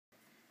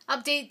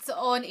Updates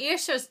on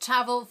Ayrshire's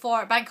travel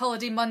for Bank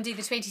Holiday Monday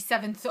the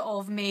 27th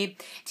of May.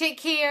 Take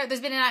care,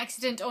 there's been an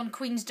accident on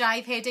Queen's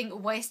Drive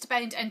heading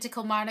westbound into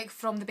Kilmarnock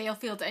from the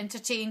Belfield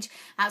interchange.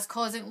 That's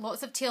causing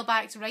lots of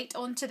tailbacks right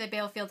onto the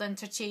Belfield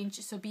interchange,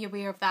 so be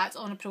aware of that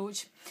on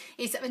approach.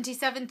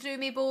 A77 through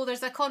Maybole,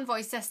 there's a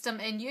convoy system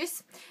in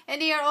use.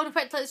 In Ayr on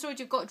Whitlets Road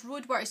you've got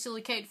roadworks to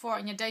look out for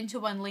and you're down to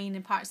one lane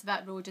in parts of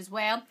that road as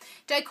well.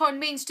 Dowcorn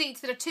Main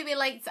Street there are two-way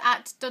lights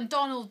at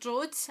Dundonald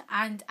Road,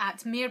 and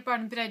at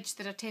Mareburn Bridge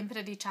there are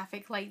temporary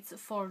traffic lights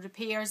for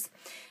repairs.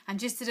 And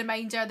just a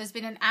reminder, there's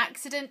been an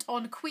accident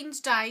on Queen's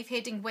Drive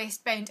heading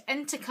westbound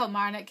into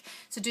Kilmarnock,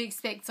 so do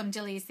expect some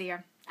delays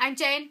there. I'm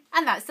Jen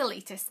and that's the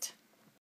latest.